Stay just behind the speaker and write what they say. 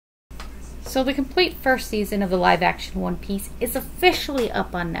So the complete first season of the live-action One Piece is officially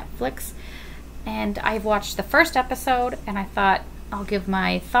up on Netflix, and I've watched the first episode, and I thought I'll give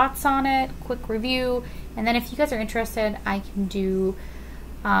my thoughts on it, quick review, and then if you guys are interested, I can do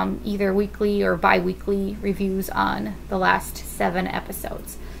either weekly or bi-weekly reviews on the last 7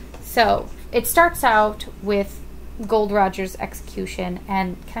 episodes. So it starts out with Gold Roger's execution,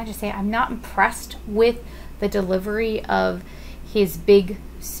 and can I just say I'm not impressed with the delivery of his big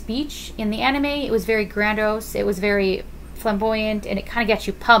speech in the anime. It was very grandiose, it was very flamboyant, and it kind of gets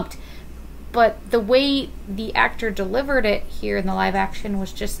you pumped. But the way the actor delivered it here in the live action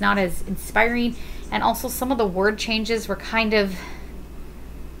was just not as inspiring, and also some of the word changes were kind of,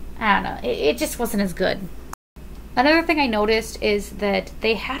 I don't know, it just wasn't as good. Another thing I noticed is that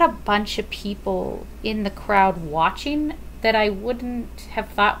they had a bunch of people in the crowd watching that I wouldn't have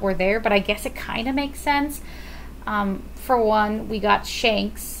thought were there, but I guess it kind of makes sense. For one, we got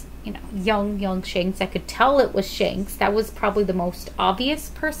Shanks, you know, young Shanks. I could tell it was Shanks. That was probably the most obvious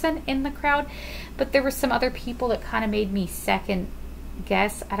person in the crowd, but there were some other people that kind of made me second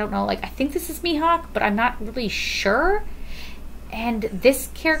guess. I don't know, like, I think this is Mihawk, but I'm not really sure. And this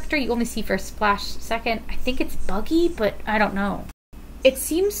character you only see for a splash second. I think it's Buggy, but I don't know. It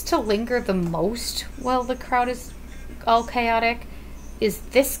seems to linger the most while the crowd is all chaotic. Is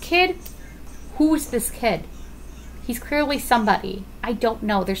this kid? Who's this kid? He's clearly somebody. I don't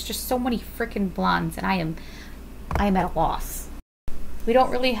know. There's just so many freaking blondes, and I am at a loss. We don't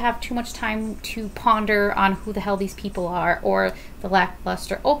really have too much time to ponder on who the hell these people are or the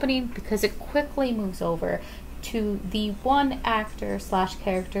lackluster opening, because it quickly moves over to the one actor slash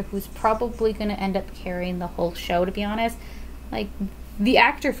character who's probably going to end up carrying the whole show, to be honest. Like, the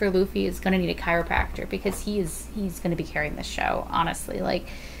actor for Luffy is going to need a chiropractor, because he's going to be carrying the show, honestly. Like,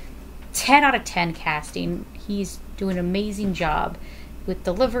 10 out of 10 casting. He's doing an amazing job with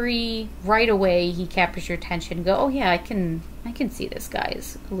delivery. Right away, he captures your attention and go, oh yeah, I can see this guy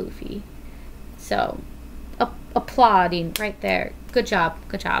is Luffy. So, applauding right there. Good job,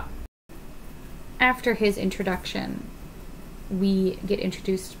 good job. After his introduction, we get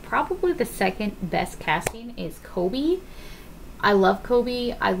introduced, probably the second best casting is Koby. I love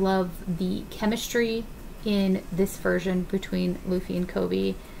Koby. I love the chemistry in this version between Luffy and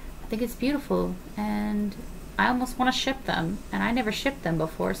Koby. I think it's beautiful, and I almost want to ship them, and I never shipped them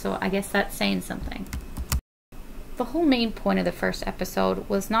before, so I guess that's saying something. The whole main point of the first episode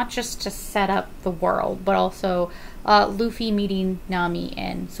was not just to set up the world, but also Luffy meeting Nami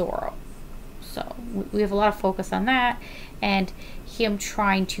and Zoro. So we have a lot of focus on that, and him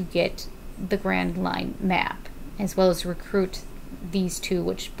trying to get the Grand Line map, as well as recruit these two,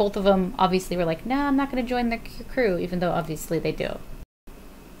 which both of them obviously were like, nah, I'm not going to join the crew, even though obviously they do.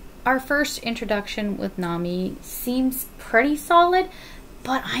 Our first introduction with Nami seems pretty solid,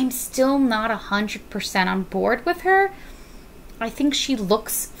 but I'm still not 100% on board with her. I think she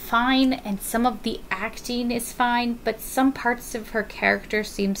looks fine, and some of the acting is fine, but some parts of her character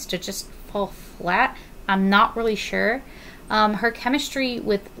seems to just fall flat. I'm not really sure. Her chemistry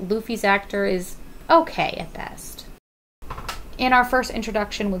with Luffy's actor is okay at best. In our first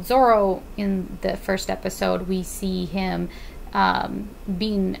introduction with Zoro in the first episode, we see him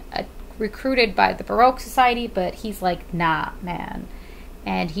being recruited by the Baroque Society, but he's like, nah, man.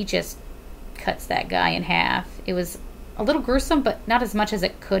 And he just cuts that guy in half. It was a little gruesome, but not as much as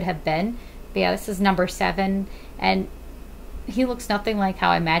it could have been. But yeah, this is number 7, and he looks nothing like how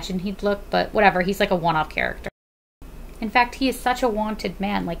I imagined he'd look, but whatever, he's like a one-off character. In fact, he is such a wanted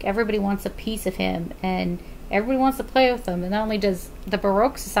man. Like, everybody wants a piece of him, and everybody wants to play with him. And not only does the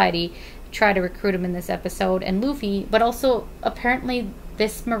Baroque Society try to recruit him in this episode, and Luffy, but also apparently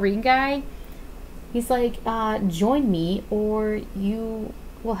this Marine guy, he's like, join me or you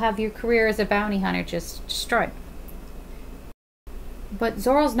will have your career as a bounty hunter just destroyed. But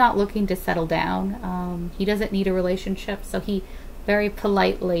Zoro's not looking to settle down. He doesn't need a relationship, so he very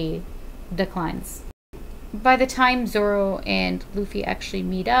politely declines. By the time Zoro and Luffy actually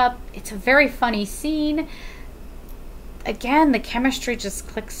meet up, it's a very funny scene. Again, the chemistry just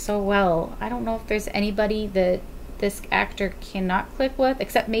clicks so well. I don't know if there's anybody that this actor cannot click with,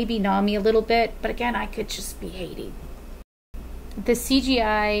 except maybe Nami a little bit, but again, I could just be hating. The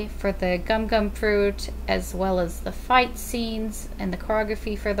CGI for the Gum Gum Fruit, as well as the fight scenes and the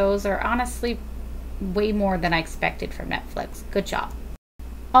choreography for those, are honestly way more than I expected from Netflix. Good job.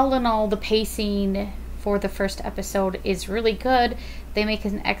 All in all, the pacing for the first episode is really good. They make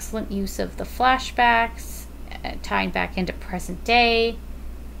an excellent use of the flashbacks, tying back into present day.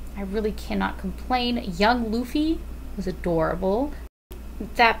 I really cannot complain. Young Luffy was adorable.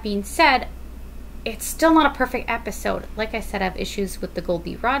 That being said, it's still not a perfect episode. Like I said, I have issues with the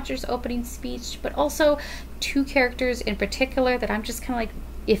Goldie Rogers opening speech, but also two characters in particular that I'm just kind of like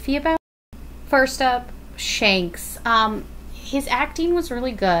iffy about. First up, Shanks. His acting was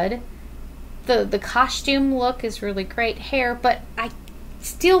really good. The costume look is really great, hair, but I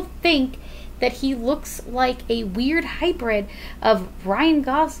still think that he looks like a weird hybrid of Ryan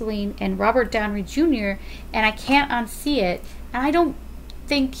Gosling and Robert Downey Jr., and I can't unsee it. And I don't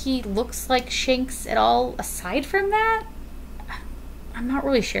think he looks like Shanks at all aside from that. I'm not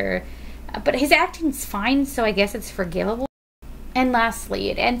really sure. But his acting's fine, so I guess it's forgivable. And lastly,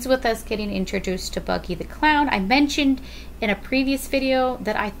 it ends with us getting introduced to Buggy the Clown. I mentioned in a previous video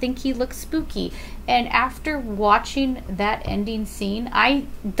that I think he looks spooky. And after watching that ending scene, I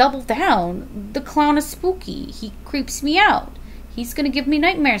double down. The clown is spooky. He creeps me out. He's going to give me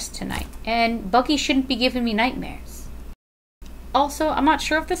nightmares tonight. And Buggy shouldn't be giving me nightmares. Also, I'm not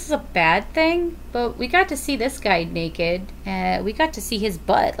sure if this is a bad thing, but we got to see this guy naked. We got to see his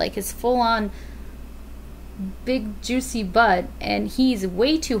butt, like his full-on big juicy butt, and he's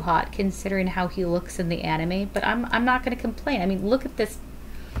way too hot considering how he looks in the anime, but I'm not going to complain. I mean, look at this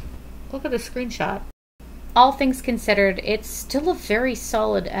screenshot. All things considered, it's still a very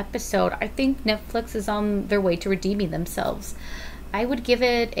solid episode. I think Netflix is on their way to redeeming themselves. I would give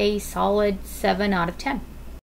it a solid 7 out of 10.